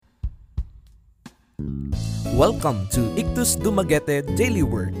Welcome to Ictus Dumaguete Daily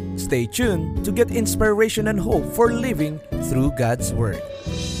Word. Stay tuned to get inspiration and hope for living through God's Word.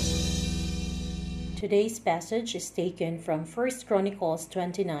 Today's passage is taken from 1 Chronicles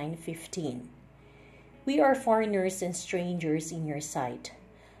 29:15. We are foreigners and strangers in your sight,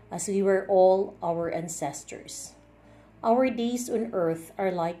 as we were all our ancestors. Our days on earth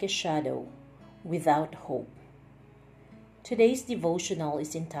are like a shadow, without hope. Today's devotional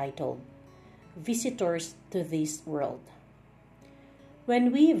is entitled, Visitors to This World.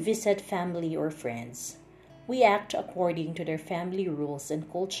 When we visit family or friends, we act according to their family rules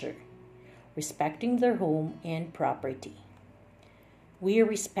and culture, respecting their home and property. We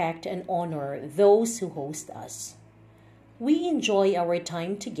respect and honor those who host us. We enjoy our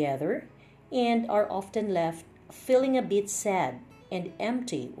time together and are often left feeling a bit sad and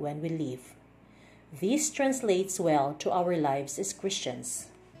empty when we leave. This translates well to our lives as Christians.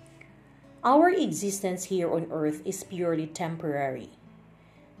 Our existence here on earth is purely temporary.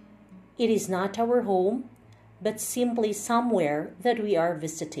 It is not our home, but simply somewhere that we are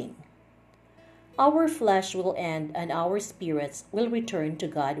visiting. Our flesh will end and our spirits will return to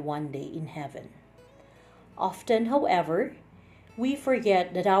God one day in heaven. Often, however, we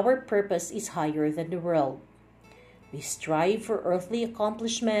forget that our purpose is higher than the world. We strive for earthly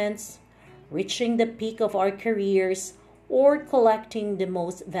accomplishments, reaching the peak of our careers, or collecting the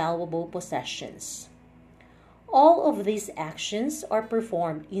most valuable possessions. All of these actions are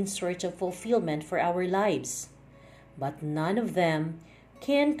performed in search of fulfillment for our lives, but none of them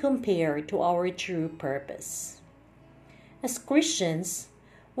can compare to our true purpose. As Christians,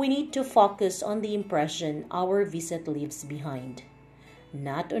 we need to focus on the impression our visit leaves behind,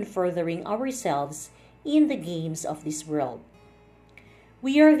 not on furthering ourselves in the games of this world.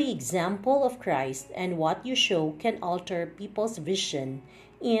 We are the example of Christ, and what you show can alter people's vision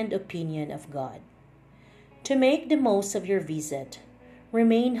and opinion of God. To make the most of your visit,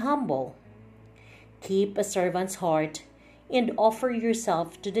 remain humble. Keep a servant's heart and offer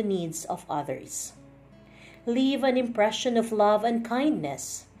yourself to the needs of others. Leave an impression of love and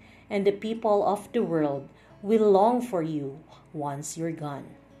kindness, and the people of the world will long for you once you're gone.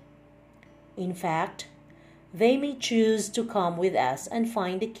 In fact, they may choose to come with us and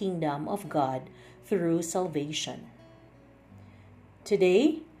find the kingdom of God through salvation.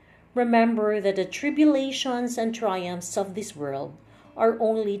 Today, remember that the tribulations and triumphs of this world are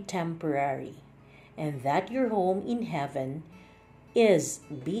only temporary, and that your home in heaven is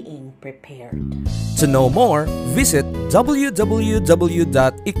being prepared. To know more, visit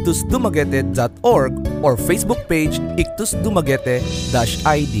www.ictusdumaguete.org or Facebook page Ictus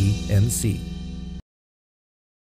Dumaguete-IDNC.